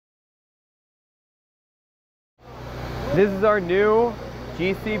This is our new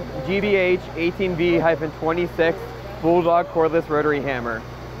GBH18V-26 Bulldog cordless rotary hammer.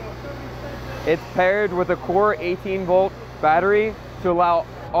 It's paired with a core 18-volt battery to allow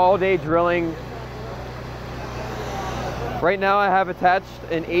all-day drilling. Right now I have attached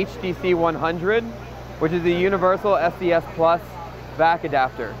an HTC 100, which is a universal SDS Plus vac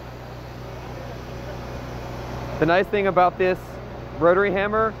adapter. The nice thing about this rotary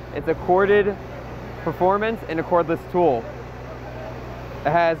hammer, it's a corded performance and a cordless tool.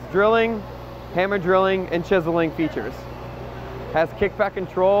 It has drilling, hammer drilling, and chiseling features. It has kickback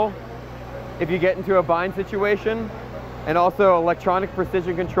control if you get into a bind situation, and also electronic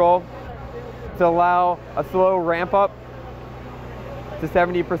precision control to allow a slow ramp up to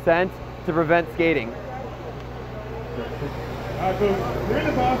 70% to prevent skating. So we're in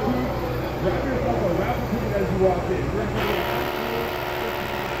the Bosch booth. Grab yourself a raffle ticket as you walk in.